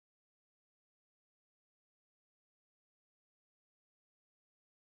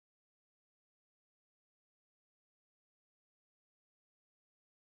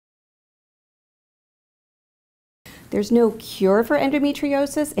There's no cure for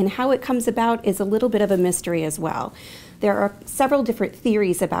endometriosis, and how it comes about is a little bit of a mystery as well. There are several different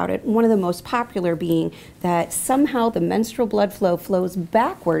theories about it, one of the most popular being that somehow the menstrual blood flow flows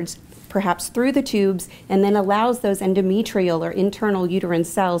backwards, perhaps through the tubes, and then allows those endometrial or internal uterine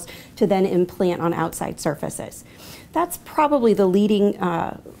cells to then implant on outside surfaces. That's probably the leading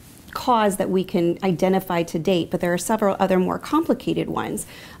cause that we can identify to date, but there are several other more complicated ones.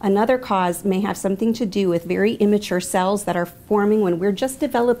 Another cause may have something to do with very immature cells that are forming when we're just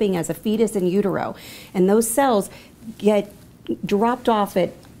developing as a fetus in utero, and those cells get dropped off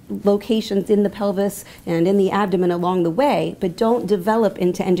at locations in the pelvis and in the abdomen along the way, but don't develop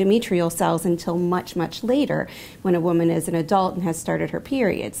into endometrial cells until much, much later when a woman is an adult and has started her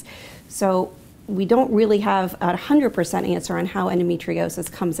periods. So we don't really have a 100% answer on how endometriosis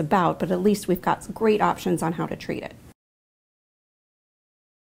comes about, but at least we've got great options on how to treat it.